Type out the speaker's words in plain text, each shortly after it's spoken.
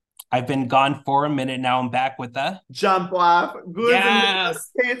I've been gone for a minute now. I'm back with the Jump off. Goose in the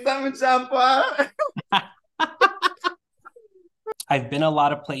yes. say some jump off. I've been a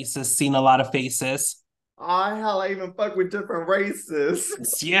lot of places, seen a lot of faces. Oh hell, I even fuck with different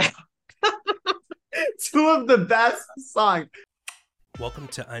races. Yeah. Two of the best songs. Welcome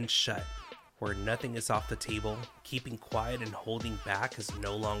to Unshut, where nothing is off the table. Keeping quiet and holding back is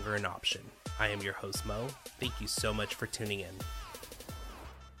no longer an option. I am your host, Mo. Thank you so much for tuning in.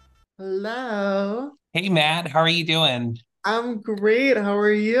 Hello. Hey, Matt, how are you doing? I'm great. How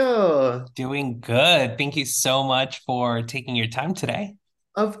are you? Doing good. Thank you so much for taking your time today.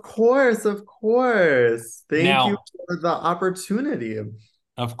 Of course, of course. Thank you Now, for the opportunity.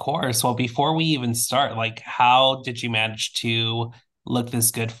 of course, well, before we even start, how did you manage to look this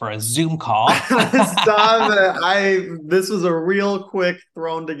good for a Zoom call? Stop it. This was a real quick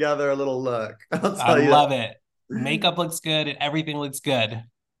thrown together little look. I'll I tell you. love it. Makeup looks good and everything looks good.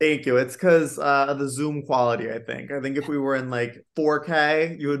 Thank you. It's because of the Zoom quality, I think. I think if we were in like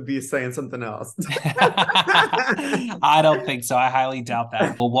 4K, you would be saying something else. I don't think so. I highly doubt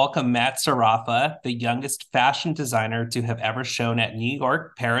that. Well, welcome Matt Sarafa, the youngest fashion designer to have ever shown at New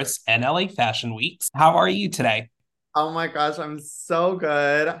York, Paris, and LA Fashion Weeks. How are you today? Oh my gosh, I'm so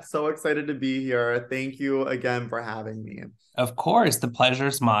good. So excited to be here. Thank you again for having me. Of course, the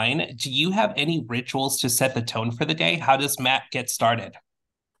pleasure's mine. Do you have any rituals to set the tone for the day? How does Matt get started?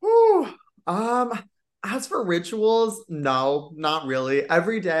 Whew. Um, as for rituals, no, not really.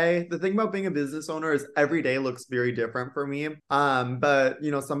 Every day, the thing about being a business owner is every day looks very different for me. But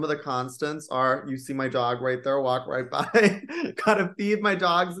some of the constants are you see my dog right there, walk right by. Gotta feed my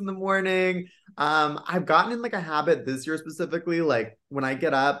dogs in the morning. I've gotten in like a habit this year specifically, like when I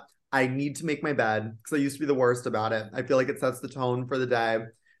get up, I need to make my bed because I used to be the worst about it. I feel like it sets the tone for the day.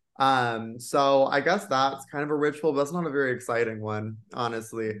 So I guess that's kind of a ritual, but that's not a very exciting one,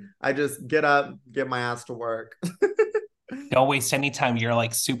 honestly. I just get up, get my ass to work. Don't waste any time. You're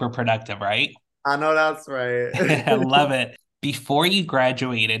like super productive, right? I know that's right. I love it. Before you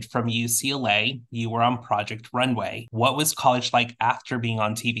graduated from UCLA, you were on Project Runway. What was college like after being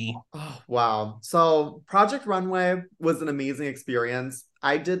on TV? Oh, wow. So Project Runway was an amazing experience.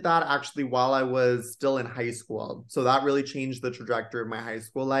 I did that actually while I was still in high school. So that really changed the trajectory of my high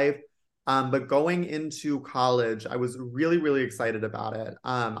school life. But going into college, I was really, really excited about it.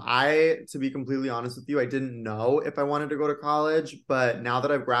 To be completely honest with you, I didn't know if I wanted to go to college, but now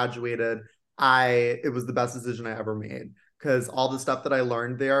that I've graduated, it was the best decision I ever made because all the stuff that I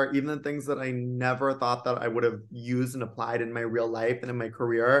learned there, even the things that I never thought that I would have used and applied in my real life and in my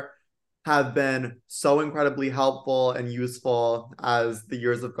career, have been so incredibly helpful and useful as the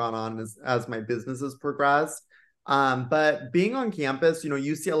years have gone on as my business has progressed. But being on campus,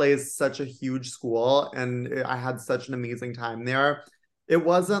 UCLA is such a huge school and I had such an amazing time there. It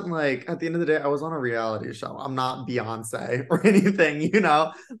wasn't like at the end of the day, I was on a reality show. I'm not Beyonce or anything.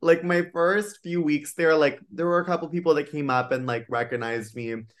 Like my first few weeks there, like there were a couple people that came up and like recognized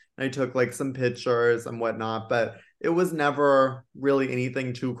me. And I took like some pictures and whatnot, but it was never really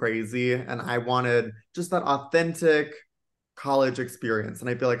anything too crazy. And I wanted just that authentic college experience. And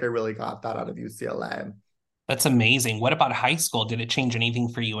I feel like I really got that out of UCLA. That's amazing. What about high school? Did it change anything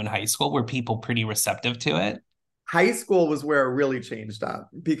for you in high school? Were people pretty receptive to it? High school was where it really changed up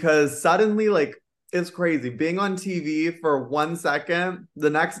because suddenly, like, it's crazy being on TV for 1 second. The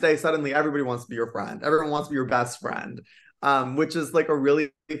next day, suddenly everybody wants to be your friend. Everyone wants to be your best friend, which is like a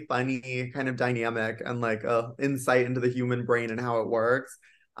really funny kind of dynamic and like a insight into the human brain and how it works.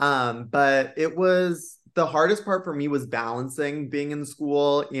 But it was the hardest part for me was balancing being in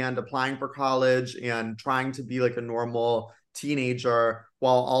school and applying for college and trying to be like a normal teenager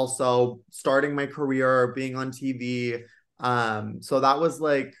while also starting my career, being on TV. So that was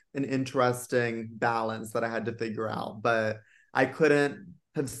like an interesting balance that I had to figure out, but I couldn't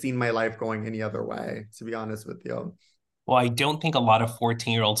have seen my life going any other way, to be honest with you. Well, I don't think a lot of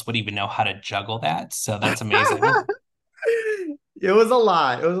 14-year-olds would even know how to juggle that. So that's amazing. It was a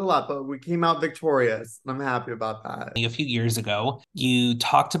lot. It was a lot, but we came out victorious. And I'm happy about that. A few years ago, you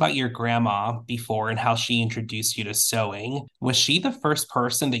talked about your grandma before and how she introduced you to sewing. Was she the first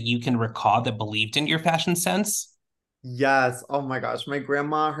person that you can recall that believed in your fashion sense? Yes. Oh my gosh. My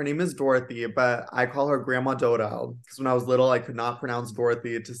grandma, her name is Dorothy, but I call her Grandma Dodo because when I was little, I could not pronounce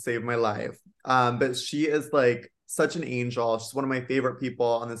Dorothy to save my life. But she is like such an angel. She's one of my favorite people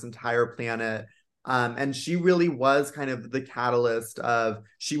on this entire planet. And she really was kind of the catalyst of,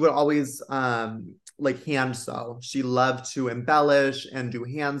 she would always like hand sew. She loved to embellish and do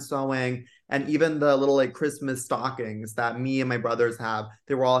hand sewing. And even the little like Christmas stockings that me and my brothers have,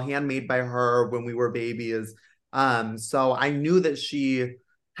 they were all handmade by her when we were babies. So I knew that she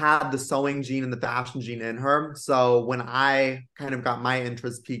had the sewing gene and the fashion gene in her. So when I kind of got my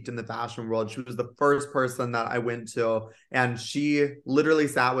interest peaked in the fashion world, she was the first person that I went to. And she literally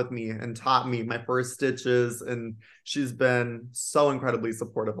sat with me and taught me my first stitches. And she's been so incredibly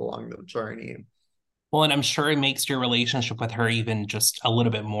supportive along the journey. Well, and I'm sure it makes your relationship with her even just a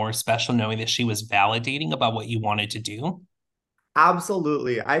little bit more special knowing that she was validating about what you wanted to do.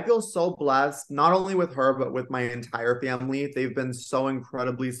 Absolutely. I feel so blessed, not only with her, but with my entire family. They've been so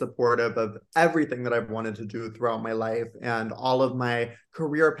incredibly supportive of everything that I've wanted to do throughout my life and all of my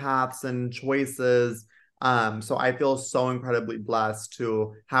career paths and choices. So I feel so incredibly blessed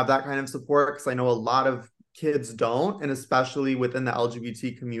to have that kind of support because I know a lot of kids don't, and especially within the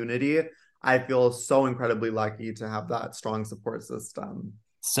LGBT community, I feel so incredibly lucky to have that strong support system.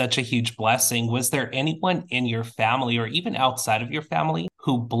 Such a huge blessing. Was there anyone in your family or even outside of your family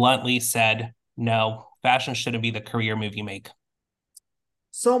who bluntly said, no, fashion shouldn't be the career move you make?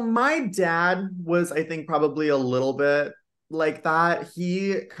 So my dad was, I think, probably a little bit like that.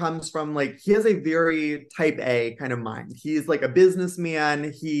 He comes from like he has a very type A kind of mind. He's like a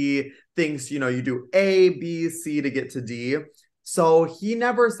businessman. He thinks, you do A, B, C to get to D. So he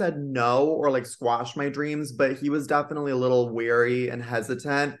never said no or like squash my dreams, but he was definitely a little wary and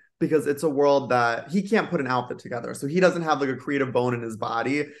hesitant because it's a world that he can't put an outfit together. So he doesn't have like a creative bone in his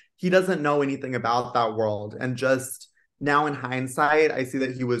body. He doesn't know anything about that world. And just now in hindsight, I see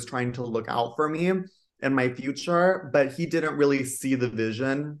that he was trying to look out for me and my future, but he didn't really see the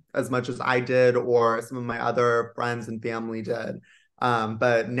vision as much as I did or some of my other friends and family did.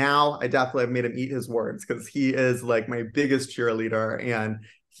 But now I definitely have made him eat his words because he is like my biggest cheerleader and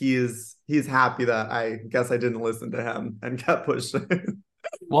he's happy that I guess I didn't listen to him and kept pushing.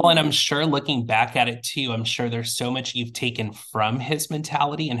 Well, and I'm sure looking back at it too, I'm sure there's so much you've taken from his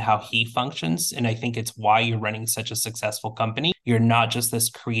mentality and how he functions. And I think it's why you're running such a successful company. You're not just this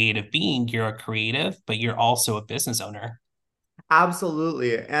creative being, you're a creative, but you're also a business owner.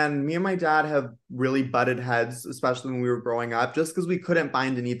 Absolutely. And me and my dad have really butted heads, especially when we were growing up, just because we couldn't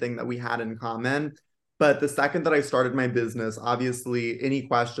find anything that we had in common. But the second that I started my business, obviously, any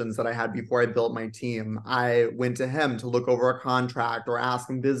questions that I had before I built my team, I went to him to look over a contract or ask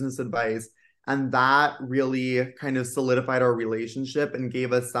him business advice. And that really kind of solidified our relationship and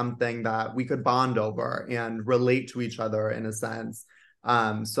gave us something that we could bond over and relate to each other in a sense.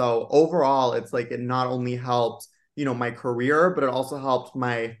 So overall, it's like it not only helped my career, but it also helped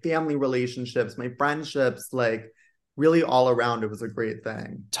my family relationships, my friendships, like really all around. It was a great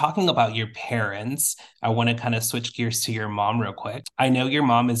thing. Talking about your parents, I want to kind of switch gears to your mom real quick. I know your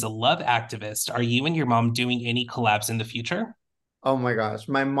mom is a love activist. Are you and your mom doing any collabs in the future? Oh my gosh.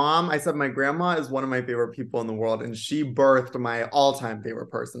 My mom, I said my grandma is one of my favorite people in the world, and she birthed my all-time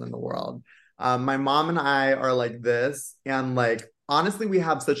favorite person in the world. My mom and I are like this, and like honestly, we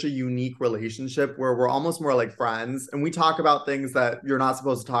have such a unique relationship where we're almost more like friends, and we talk about things that you're not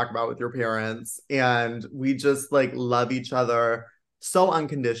supposed to talk about with your parents, and we just like love each other so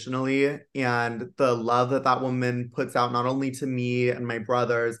unconditionally. And the love that that woman puts out, not only to me and my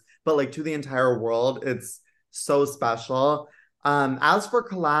brothers, but like to the entire world, it's so special. As for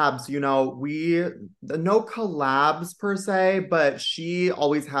collabs, we no collabs per se, but she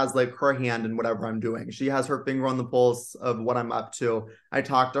always has like her hand in whatever I'm doing. She has her finger on the pulse of what I'm up to. I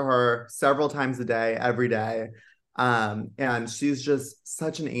talk to her several times a day, every day. And she's just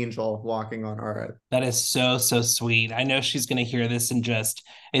such an angel walking on earth. That is so, so sweet. I know she's going to hear this and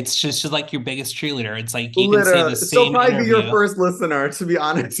it's just like your biggest cheerleader. It's like you can say the Literally, she'll same probably be your interview. first listener, to be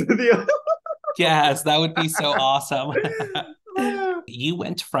honest with you. Yes, that would be so awesome. You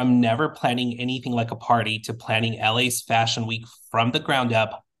went from never planning anything like a party to planning LA's Fashion Week from the ground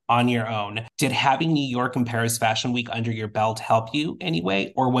up on your own. Did having New York and Paris Fashion Week under your belt help you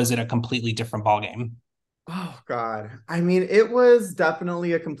anyway, or was it a completely different ballgame? Oh God. I mean, it was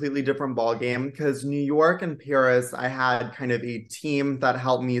definitely a completely different ball game because New York and Paris, I had kind of a team that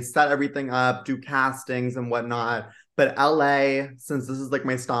helped me set everything up, do castings and whatnot. But LA, since this is like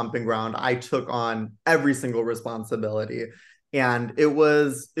my stomping ground, I took on every single responsibility. And it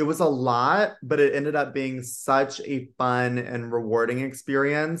was a lot, but it ended up being such a fun and rewarding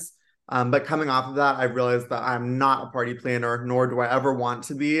experience. But coming off of that, I realized that I'm not a party planner, nor do I ever want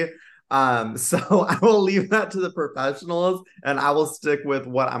to be. So I will leave that to the professionals and I will stick with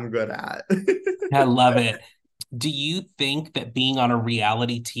what I'm good at. I love it. Do you think that being on a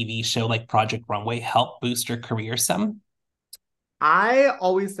reality TV show like Project Runway helped boost your career some? I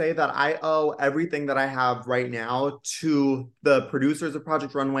always say that I owe everything that I have right now to the producers of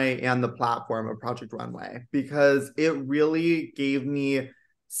Project Runway and the platform of Project Runway because it really gave me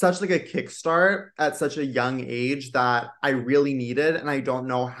such like a kickstart at such a young age that I really needed. And I don't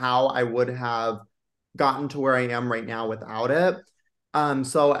know how I would have gotten to where I am right now without it.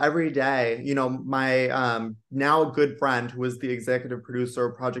 So every day, my now good friend who is the executive producer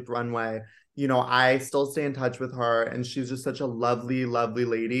of Project Runway, I still stay in touch with her and she's just such a lovely, lovely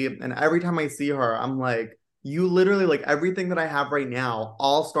lady. And every time I see her, I'm like, you literally like everything that I have right now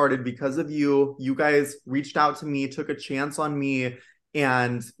all started because of you. You guys reached out to me, took a chance on me,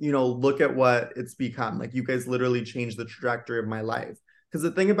 and look at what it's become. Like you guys literally changed the trajectory of my life. Because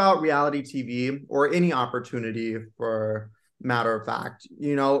the thing about reality TV or any opportunity for matter of fact,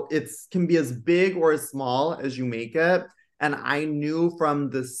 it's can be as big or as small as you make it. And I knew from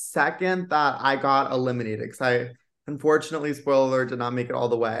the second that I got eliminated, because I unfortunately, spoiler alert, did not make it all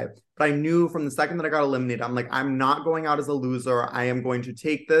the way. But I knew from the second that I got eliminated, I'm like, I'm not going out as a loser. I am going to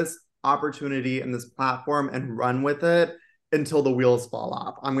take this opportunity and this platform and run with it until the wheels fall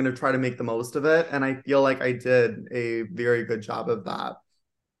off. I'm going to try to make the most of it. And I feel like I did a very good job of that.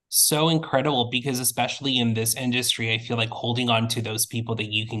 So incredible because especially in this industry, I feel like holding on to those people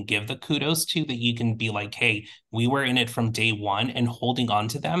that you can give the kudos to, that you can be like, hey, we were in it from day one, and holding on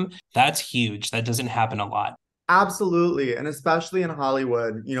to them, that's huge. That doesn't happen a lot. Absolutely. And especially in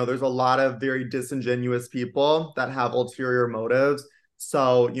Hollywood, there's a lot of very disingenuous people that have ulterior motives.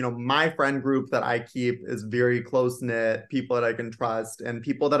 So, my friend group that I keep is very close knit, people that I can trust, and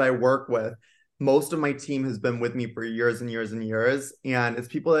people that I work with. Most of my team has been with me for years and years and years. And it's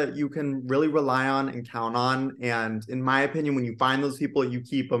people that you can really rely on and count on. And in my opinion, when you find those people, you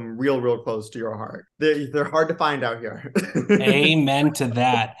keep them real, real close to your heart. They're hard to find out here. Amen to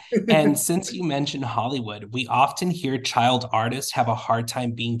that. And since you mentioned Hollywood, we often hear child artists have a hard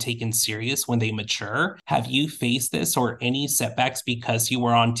time being taken serious when they mature. Have you faced this or any setbacks because you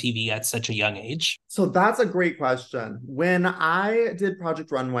were on TV at such a young age? So that's a great question. When I did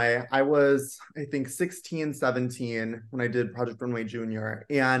Project Runway, I was, I think, 16, 17 when I did Project Runway Junior.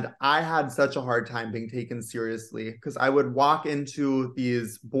 And I had such a hard time being taken seriously because I would walk into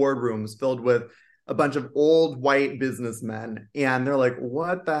these boardrooms filled with a bunch of old white businessmen. And they're like,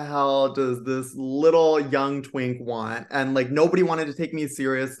 what the hell does this little young twink want? And like, nobody wanted to take me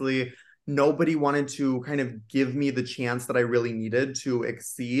seriously. Nobody wanted to kind of give me the chance that I really needed to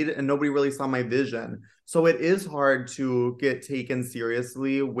exceed, and nobody really saw my vision. So it is hard to get taken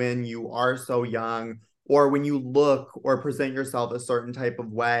seriously when you are so young or when you look or present yourself a certain type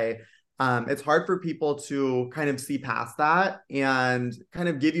of way. It's hard for people to kind of see past that and kind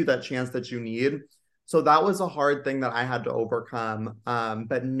of give you that chance that you need. So that was a hard thing that I had to overcome.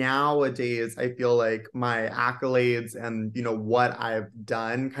 But nowadays, I feel like my accolades and what I've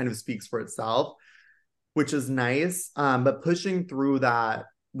done kind of speaks for itself, which is nice. But pushing through that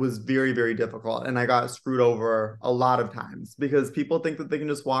was very, very difficult, and I got screwed over a lot of times because people think that they can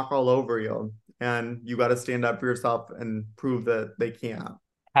just walk all over you, and you got to stand up for yourself and prove that they can't.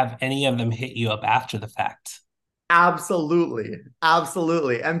 Have any of them hit you up after the fact? Absolutely.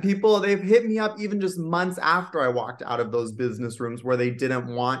 Absolutely. And people, they've hit me up even just months after I walked out of those business rooms where they didn't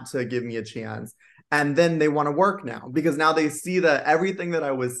want to give me a chance. And then they want to work now because now they see that everything that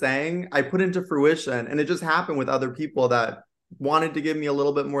I was saying, I put into fruition. And it just happened with other people that wanted to give me a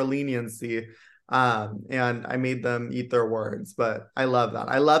little bit more leniency. And I made them eat their words. But I love that.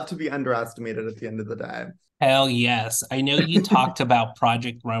 I love to be underestimated at the end of the day. Hell yes. I know you talked about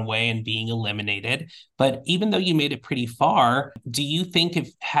Project Runway and being eliminated, but even though you made it pretty far, do you think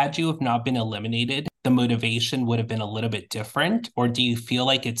if had you have not been eliminated, the motivation would have been a little bit different? Or do you feel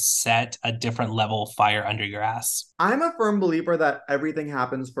like it set a different level of fire under your ass? I'm a firm believer that everything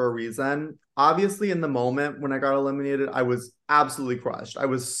happens for a reason. Obviously, in the moment when I got eliminated, I was absolutely crushed. I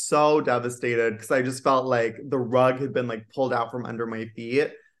was so devastated because I just felt like the rug had been like pulled out from under my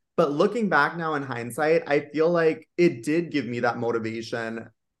feet. But looking back now in hindsight, I feel like it did give me that motivation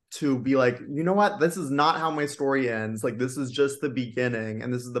to be like, you know what? This is not how my story ends. Like, this is just the beginning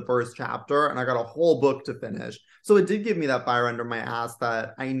and this is the first chapter. And I got a whole book to finish. So it did give me that fire under my ass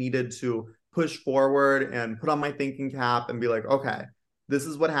that I needed to push forward and put on my thinking cap and be like, okay, this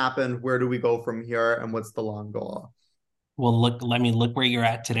is what happened. Where do we go from here? And what's the long goal? Well, look where you're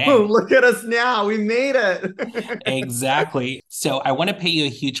at Oh, today. look at us now. We made it. Exactly. So I want to pay you a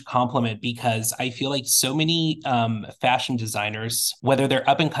huge compliment because I feel like so many fashion designers, whether they're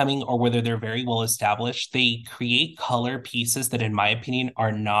up and coming or whether they're very well established, they create color pieces that, in my opinion,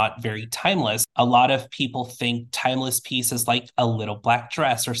 are not very timeless. A lot of people think timeless pieces like a little black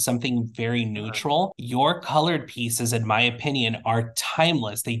dress or something very neutral. Your colored pieces, in my opinion, are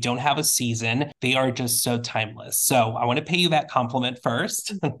timeless. They don't have a season. They are just so timeless. So I want to to pay you that compliment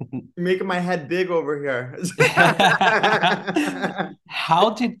first. You're making my head big over here. How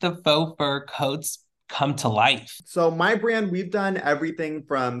did the faux fur coats come to life? So my brand, we've done everything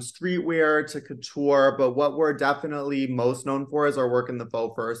from streetwear to couture, but what we're definitely most known for is our work in the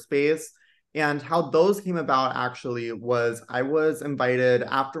faux fur space. And how those came about actually was I was invited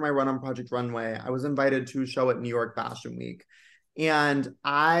after my run on Project Runway, I was invited to show at New York Fashion Week. And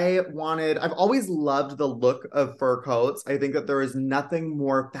I've always loved the look of fur coats. I think that there is nothing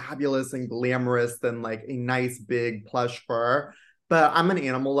more fabulous and glamorous than like a nice big plush fur. But I'm an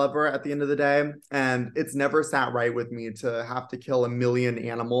animal lover at the end of the day, and it's never sat right with me to have to kill a million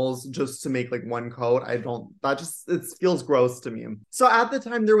animals just to make like one coat. It feels gross to me. So at the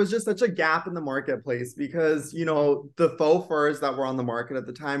time, there was just such a gap in the marketplace because, the faux furs that were on the market at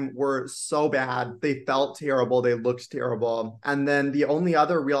the time were so bad. They felt terrible. They looked terrible. And then the only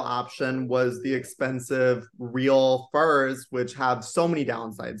other real option was the expensive real furs, which have so many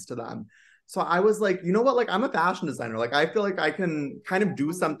downsides to them. So I was like, you know what? Like, I'm a fashion designer. Like, I feel like I can kind of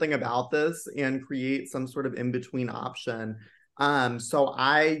do something about this and create some sort of in-between option. So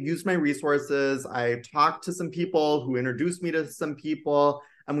I used my resources. I talked to some people who introduced me to some people,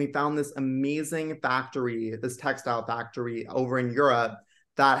 and we found this amazing factory, this textile factory over in Europe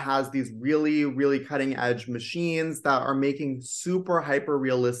that has these really, really cutting edge machines that are making super hyper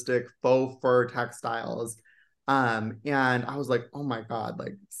realistic faux fur textiles. And I was like, oh my God,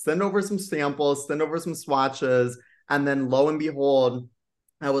 like send over some samples, send over some swatches. And then lo and behold,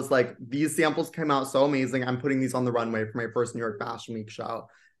 I was like, these samples came out so amazing. I'm putting these on the runway for my first New York Fashion Week show.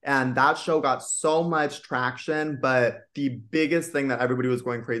 And that show got so much traction, but the biggest thing that everybody was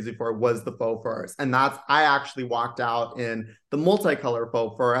going crazy for was the faux furs. And I actually walked out in the multicolor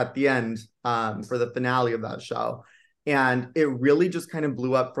faux fur at the end for the finale of that show. And it really just kind of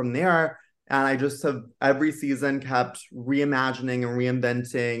blew up from there. And I just have every season kept reimagining and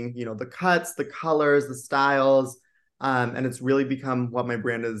reinventing, the cuts, the colors, the styles. And it's really become what my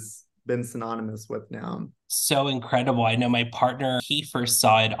brand has been synonymous with now. So incredible. I know my partner, he first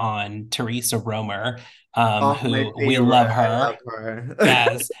saw it on Teresa Romer, Oh, my who we love favorite. I her. love her.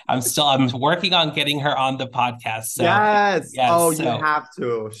 Yes, I'm working on getting her on the podcast. So Yes. yes, Oh, you so have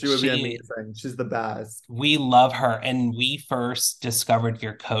to. She would be she amazing. She's the best. we love her, and we first discovered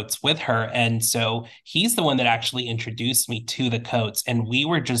your coats with her, and so he's the one that actually introduced me to the coats, and we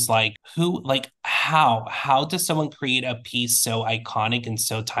were just like, who, like, how does someone create a piece so iconic and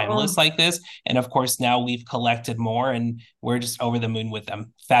so timeless Oh like this? And of course now we've collected more and we're just over the moon with them. my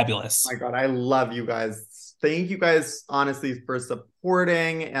Fabulous. God, I love you guys. Thank you guys, honestly, for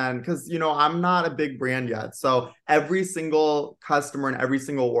supporting. And because, I'm not a big brand yet. So every single customer and every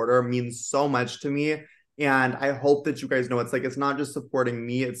single order means so much to me. And I hope that you guys know it's not just supporting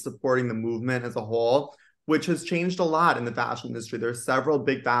me, it's supporting the movement as a whole, which has changed a lot in the fashion industry. There's several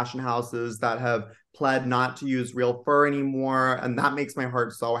big fashion houses that have pled not to use real fur anymore. And that makes my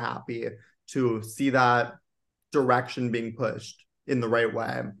heart so happy to see that direction being pushed in the right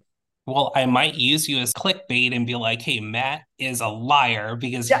way. Well, I might use you as clickbait and be like, hey, Matt is a liar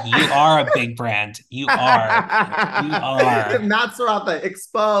because Yeah. you are a big brand. You are. You are. Matt Sarafa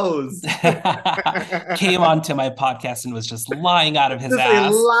exposed. Came onto my podcast and was just lying out of his Just a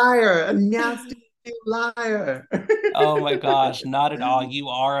ass. liar, a nasty liar. Oh my gosh, not at all. You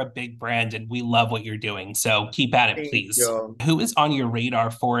are a big brand and we love what you're doing. So keep at it, Thank please. you. Who is on your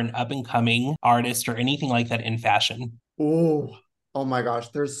radar for an up and coming artist or anything like that in fashion? Oh, oh my gosh,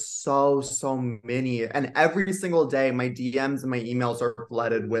 there's so many. And every single day, my DMs and my emails are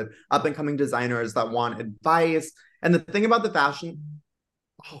flooded with up and coming designers that want advice. And the thing about the fashion,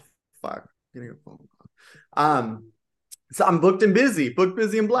 oh fuck, getting a phone call. So I'm booked, busy,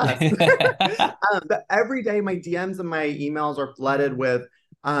 and blessed. But every day, my DMs and my emails are flooded with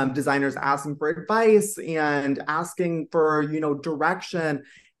designers asking for advice and asking for, direction.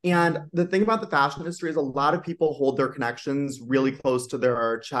 And the thing about the fashion industry is a lot of people hold their connections really close to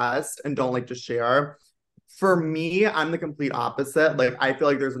their chest and don't like to share. For me, I'm the complete opposite. Like, I feel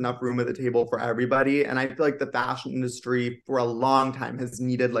like there's enough room at the table for everybody. And I feel like the fashion industry for a long time has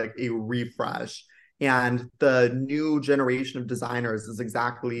needed like a refresh. And the new generation of designers is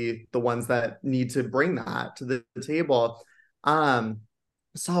exactly the ones that need to bring that to the table. Um,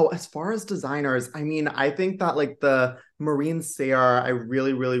 so as far as designers, I mean, I think that like the Marine Sayre, I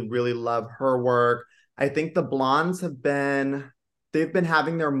really, really, really love her work. I think the blondes they've been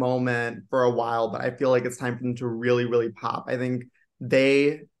having their moment for a while, but I feel like it's time for them to really, really pop. I think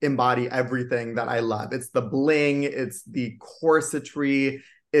they embody everything that I love. It's the bling, it's the corsetry,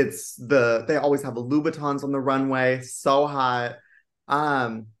 they always have the Louboutins on the runway, so hot.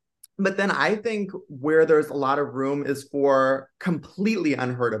 Um, But then I think where there's a lot of room is for completely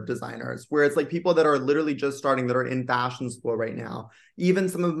unheard of designers, where it's like people that are literally just starting that are in fashion school right now. Even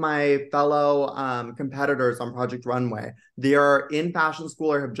some of my fellow competitors on Project Runway, they are in fashion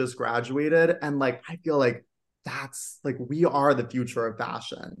school or have just graduated. And like, I feel like that's like, we are the future of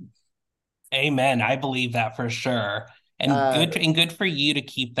fashion. Amen. I believe that for sure. Uh, And good for you to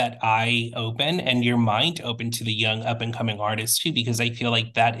keep that eye open and your mind open to the young up and coming artists too, because I feel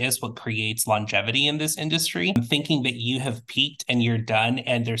like that is what creates longevity in this industry. Thinking that you have peaked and you're done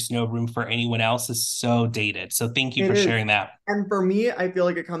and there's no room for anyone else is so dated. So thank you it for is. sharing that. And for me, I feel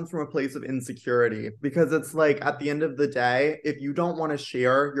like it comes from a place of insecurity because it's like at the end of the day, if you don't want to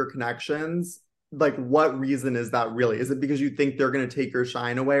share your connections, like what reason is that really? Is it because you think they're going to take your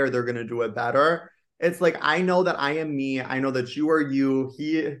shine away or they're going to do it better? It's like I know that I am me. I know that you are you.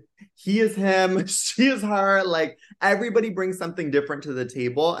 He is him. She is her. Like everybody brings something different to the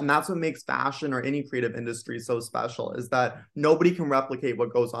table, and that's what makes fashion or any creative industry so special. Is that nobody can replicate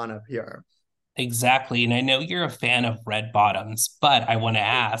what goes on up here. Exactly. And I know you're a fan of red bottoms, but I want to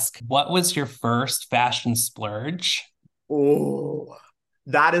ask, what was your first fashion splurge? Oh,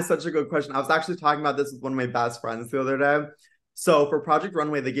 that is such a good question. I was actually talking about this with one of my best friends the other day. So for Project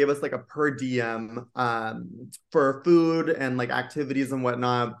Runway, they gave us like a per diem for food and like activities and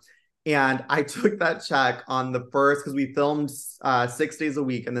whatnot. And I took that check on the first because we filmed 6 days a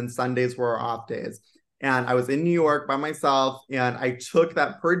week, and then Sundays were our off days. And I was in New York by myself, and I took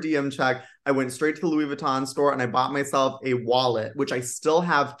that per diem check. I went straight to the Louis Vuitton store and I bought myself a wallet, which I still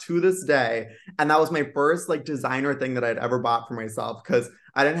have to this day. And that was my first like designer thing that I'd ever bought for myself because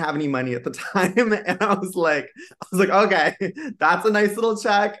I didn't have any money at the time. And I was like, okay, that's a nice little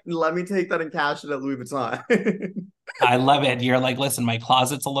check. Let me take that and cash it at Louis Vuitton. I love it. You're like, listen, my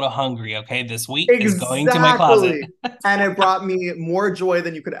closet's a little hungry. Okay. This week is going to my closet. Exactly. And it brought me more joy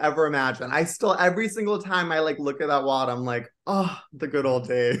than you could ever imagine. I still, every single time I like look at that wallet, I'm like, oh, the good old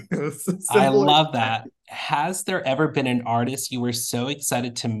days. I Simple. love that. Has there ever been an artist you were so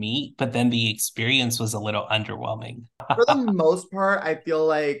excited to meet, but then the experience was a little underwhelming? For the most part, I feel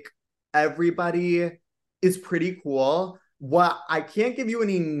like everybody is pretty cool. What I can't give you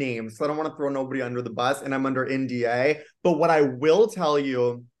any names, so I don't want to throw nobody under the bus, and I'm under NDA. But what I will tell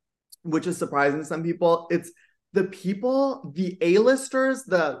you, which is surprising to some people, it's the people, the A-listers,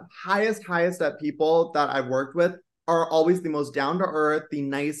 the highest at people that I've worked with are always the most down to earth, the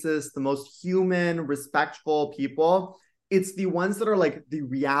nicest, the most human, respectful people. It's the ones that are like the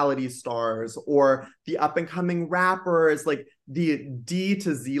reality stars or the up and coming rappers, like the D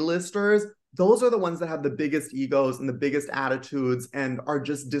to Z listers. Those are the ones that have the biggest egos and the biggest attitudes and are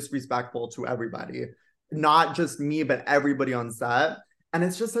just disrespectful to everybody, not just me, but everybody on set. And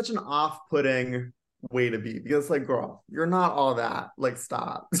it's just such an off putting way to be because, like, girl, you're not all that. Like,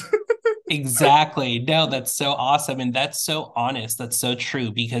 stop. Exactly. No, that's so awesome. And that's so honest. That's so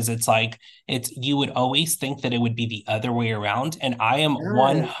true because it's like, you would always think that it would be the other way around. And I am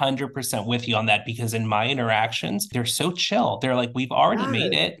Yes, 100% with you on that because in my interactions, they're so chill. They're like, we've already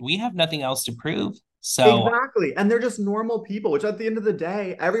made yes. it. We have nothing else to prove. So Exactly. And they're just normal people, which at the end of the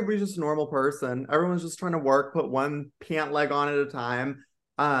day, everybody's just a normal person. Everyone's just trying to work, put one pant leg on at a time.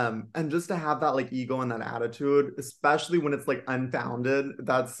 And just to have that like ego and that attitude, especially when it's like unfounded,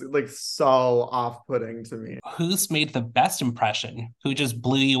 that's like so off-putting to me. who's made the best impression? Who just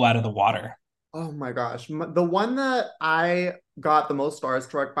blew you out of the water? Oh my gosh. The one that I got the most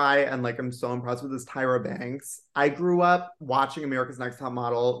starstruck by and like I'm so impressed with is Tyra Banks. I grew up watching America's Next Top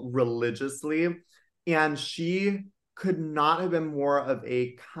Model religiously, and she could not have been more of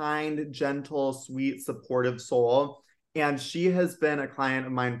a kind, gentle, sweet, supportive soul. And she has been a client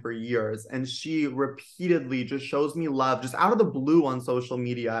of mine for years, and she repeatedly just shows me love just out of the blue on social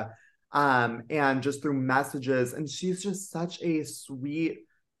media, and just through messages. And she's just such a sweet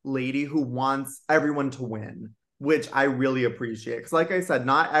lady who wants everyone to win, which I really appreciate. Because, like I said,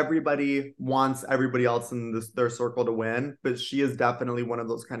 not everybody wants everybody else in their circle to win, but she is definitely one of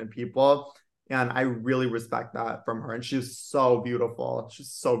those kind of people. And I really respect that from her. And she's so beautiful.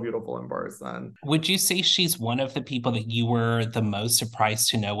 She's so beautiful in person. Would you say she's one of the people that you were the most surprised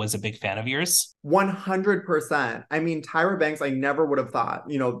to know was a big fan of yours? 100%. I mean, Tyra Banks, I never would have thought,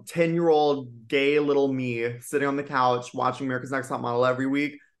 10-year-old gay little me sitting on the couch watching America's Next Top Model every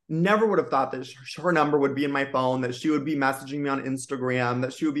week. Never would have thought that her number would be in my phone, that she would be messaging me on Instagram,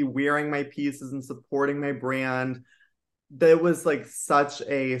 that she would be wearing my pieces and supporting my brand. That was like such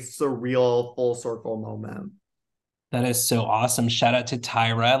a surreal full circle moment. That is so awesome. Shout out to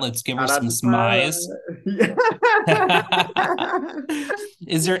Tyra. Let's give her Shout out some to Tyra. smiles. Yeah.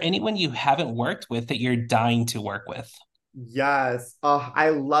 Is there anyone you haven't worked with that you're dying to work with? Yes. Oh, I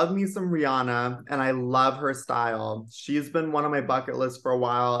love me some Rihanna and I love her style. She's been one of my bucket lists for a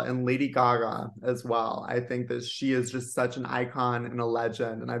while, and Lady Gaga as well. I think that she is just such an icon and a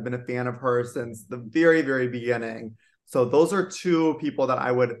legend, and I've been a fan of her since the very, very beginning. So those are two people that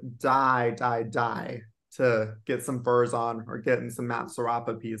I would die to get some furs on or get in some Matt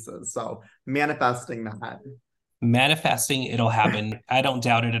Sarafa pieces. So manifesting that. Manifesting, it'll happen. I don't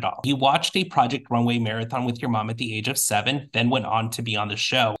doubt it at all. You watched a Project Runway marathon with your mom at the age of 7, then went on to be on the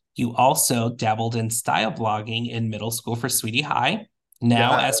show. You also dabbled in style blogging in middle school for Sweetie High.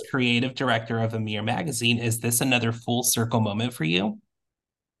 Now, Yeah. as creative director of Amir magazine, is this another full circle moment for you?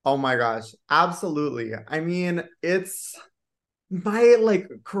 Oh my gosh. Absolutely. I mean, it's my like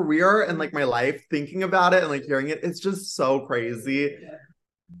career and like my life thinking about it and like hearing it, it's just so crazy.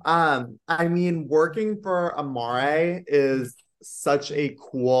 I mean, working for Amare is such a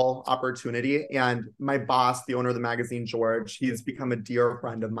cool opportunity. And my boss, the owner of the magazine, George, he's become a dear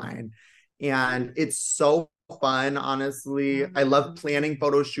friend of mine. And it's so fun, honestly. I love planning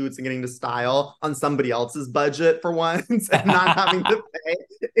photo shoots and getting to style on somebody else's budget for once and not having to pay.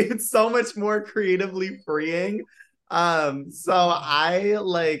 It's so much more creatively freeing. So I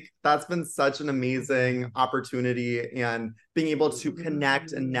like that's been such an amazing opportunity, and being able to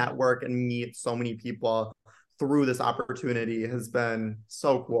connect and network and meet so many people through this opportunity has been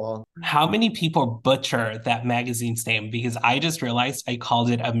so cool. How many people butcher that magazine's name? Because I just realized I called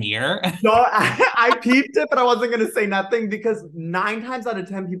it Amir. No, I peeped it, but I wasn't going to say nothing because 9 times out of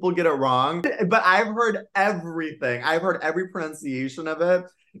 10 people get it wrong. But I've heard everything. I've heard every pronunciation of it.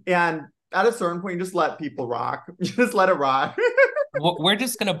 And at a certain point, you just let people rock. Just let it rock. We're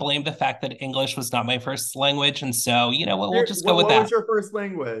just going to blame the fact that English was not my first language. And so, you know what, we'll just go What, with what was that. your first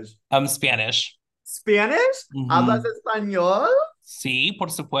language? Spanish. Spanish? ¿Hablas Mm-hmm. español? Sí, por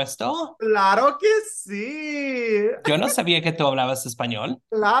supuesto. Claro que sí. Yo no sabía que tú hablabas español.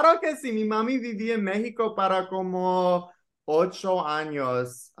 Claro que sí. Mi mami vivía en México para como 8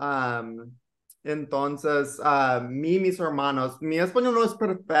 años. Entonces, mis hermanos, mi español no es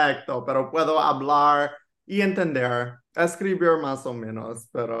perfecto, pero puedo hablar y entender, escribir más o menos,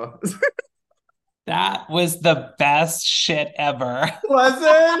 pero That was the best shit ever. was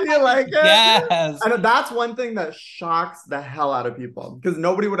it? You like it? Yes. I know that's one thing that shocks the hell out of people because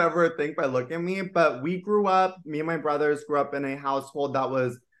nobody would ever think by looking at me. But me and my brothers grew up in a household that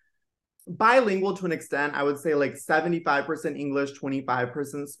was bilingual to an extent. I would say like 75% English,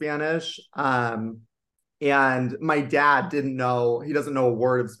 25% Spanish. And my dad he doesn't know a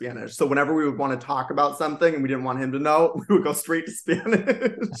word of Spanish. So whenever we would want to talk about something and we didn't want him to know, we would go straight to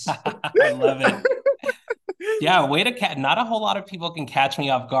Spanish. I love it. Yeah, way to catch. Not a whole lot of people can catch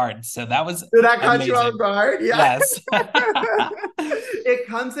me off guard. So that was Did that catch you off amazing. guard? Yeah. Yes. It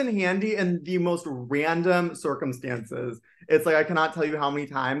comes in handy in the most random circumstances. It's like I cannot tell you how many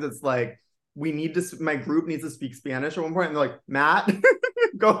times it's like my group needs to speak Spanish at one point, and they're like, Matt,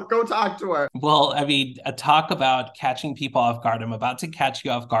 go talk to her. Well, I mean, talk about catching people off guard. I'm about to catch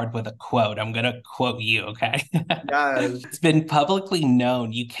you off guard with a quote. I'm going to quote you, okay? Yes. It's been publicly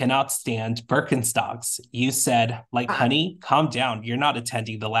known you cannot stand Birkenstocks. You said, like, honey, calm down. You're not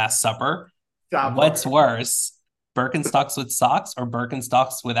attending the Last Supper. Stop What's it. worse, Birkenstocks with socks or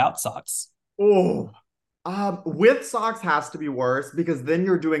Birkenstocks without socks? Oh, with socks has to be worse because then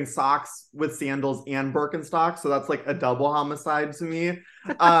you're doing socks with sandals and Birkenstocks, so that's like a double homicide to me.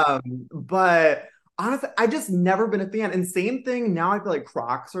 But honestly, I just never been a fan. And same thing now, I feel like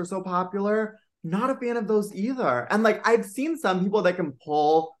Crocs are so popular. Not a fan of those either. And like I've seen some people that can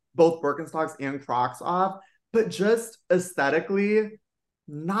pull both Birkenstocks and Crocs off, but just aesthetically,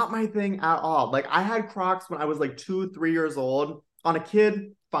 not my thing at all. Like I had Crocs when I was like 2, 3 years old. On a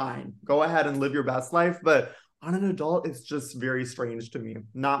kid, fine, go ahead and live your best life. But on an adult, it's just very strange to me.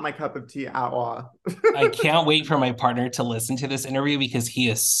 Not my cup of tea at all. I can't wait for my partner to listen to this interview because he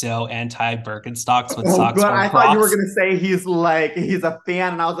is so anti Birkenstocks with Oh, socks good. or I thought you were Crocs. gonna say he's a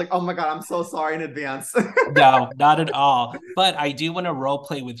fan, and I was like, oh my god, I'm so sorry in advance. No, not at all. But I do want to role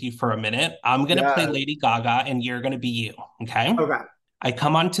play with you for a minute. I'm going to play Yeah. Lady Gaga and you're going to be you. Okay. Okay. I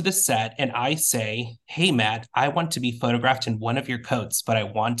come onto the set and I say, hey, Matt, I want to be photographed in one of your coats, but I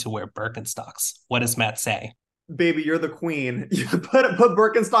want to wear Birkenstocks. What does Matt say? Baby, you're the queen. You put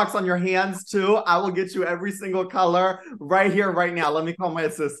Birkenstocks on your hands too. I will get you every single color right here, right now. Let me call my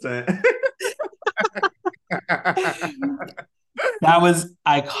assistant. That was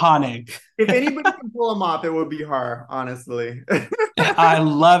iconic. If anybody can pull them off, it would be her, honestly. I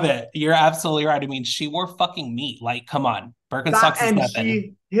love it. You're absolutely right. I mean, she wore fucking meat. Like, come on. That Birkenstocks is and nothing.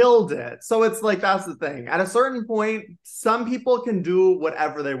 she killed it. So it's like that's the thing. At a certain point, some people can do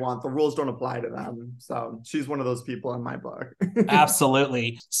whatever they want. The rules don't apply to them. So she's one of those people in my book.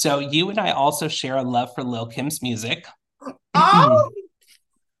 Absolutely. So you and I also share a love for Lil Kim's music. Oh,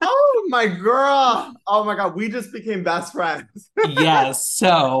 oh my girl. Oh my God. We just became best friends. Yes.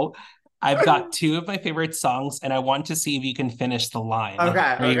 So I've got two of my favorite songs, and I want to see if you can finish the line. Okay,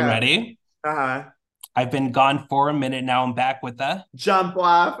 Are you okay. ready? Uh-huh. I've been gone for a minute. Now I'm back with the. Jump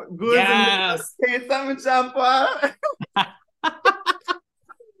off. Goods and Yes. say something jump off. All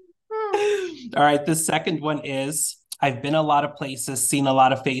right. The second one is I've been a lot of places, seen a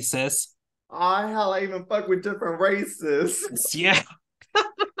lot of faces. Oh hell, I even fuck with different races. Yeah.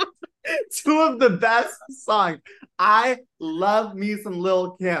 Two of the best songs. I love me some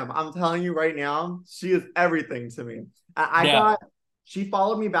Lil Kim. I'm telling you right now, she is everything to me. I Yeah. got, she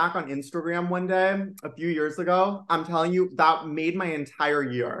followed me back on Instagram one day a few years ago. I'm telling you, that made my entire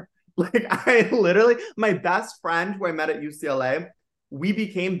year. Like, I literally, my best friend who I met at UCLA, we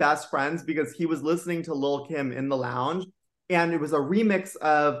became best friends because he was listening to Lil Kim in the lounge. And it was a remix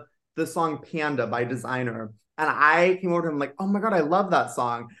of the song Panda by Designer. And I came over to him like, oh my God, I love that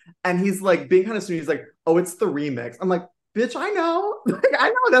song. And he's like being kind of sweet. He's like, oh, it's the remix. I'm like, bitch, I know. Like, I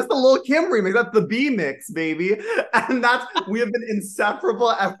know that's the Lil Kim remix. That's the B mix, baby. And that's we have been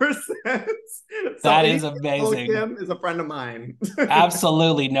inseparable ever since. So That is anything Lil amazing. Kim is a friend of mine.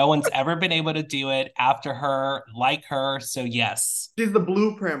 Absolutely. No one's ever been able to do it after her, like her. So, yes, She's the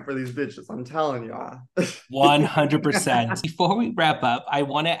blueprint for these bitches. I'm telling y'all. 100%. Before we wrap up, I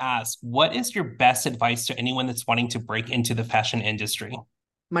want to ask what is your best advice to anyone that's wanting to break into the fashion industry?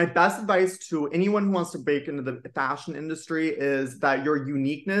 My best advice to anyone who wants to break into the fashion industry is that your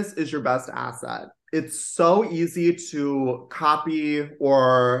uniqueness is your best asset. It's so easy to copy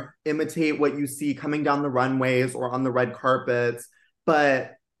or imitate what you see coming down the runways or on the red carpets,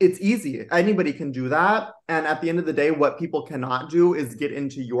 but it's easy. Anybody can do that. And at the end of the day, what people cannot do is get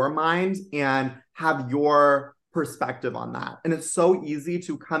into your mind and have your perspective on that. And it's so easy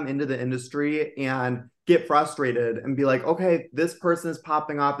to come into the industry and get frustrated and be like, okay, this person is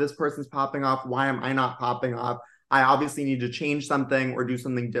popping off, this person's popping off. Why am I not popping off? I obviously need to change something or do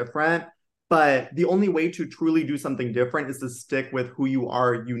something different. But the only way to truly do something different is to stick with who you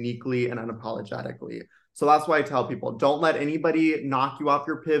are uniquely and unapologetically. So that's why I tell people don't let anybody knock you off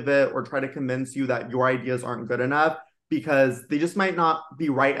your pivot or try to convince you that your ideas aren't good enough because they just might not be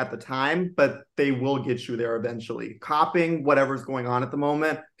right at the time, but they will get you there eventually. Copying whatever's going on at the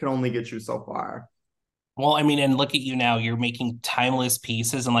moment can only get you so far. Well, I mean, and look at you now. You're making timeless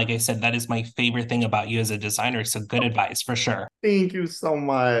pieces. And like I said, that is my favorite thing about you as a designer. So good advice for sure. Thank you so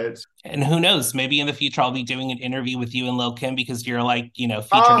much. And who knows, maybe in the future I'll be doing an interview with you and Lil Kim because you're like, featured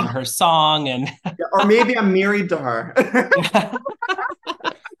in Oh, her song and or maybe I'm married to her.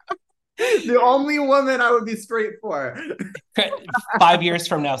 The only woman I would be straight for. 5 years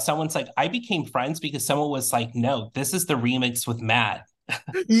from now, someone's like, I became friends because someone was like, no, this is the remix with Matt.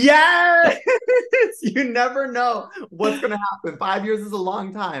 Yes, you never know what's going to happen. 5 years is a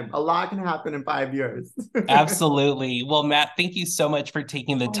long time. A lot can happen in 5 years. Absolutely. Well, Matt, thank you so much for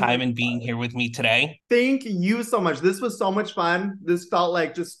taking the Oh my time and being God. here with me today. Thank you so much. This was so much fun. This felt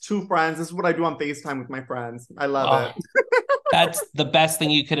like just two friends. This is what I do on FaceTime with my friends. I love Oh, it. that's the best thing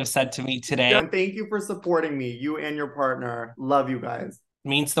you could have said to me today. Yeah, and thank you for supporting me, you and your partner. Love you guys. It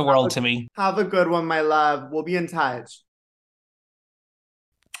means the world to me. Have a good one, my love. We'll be in touch.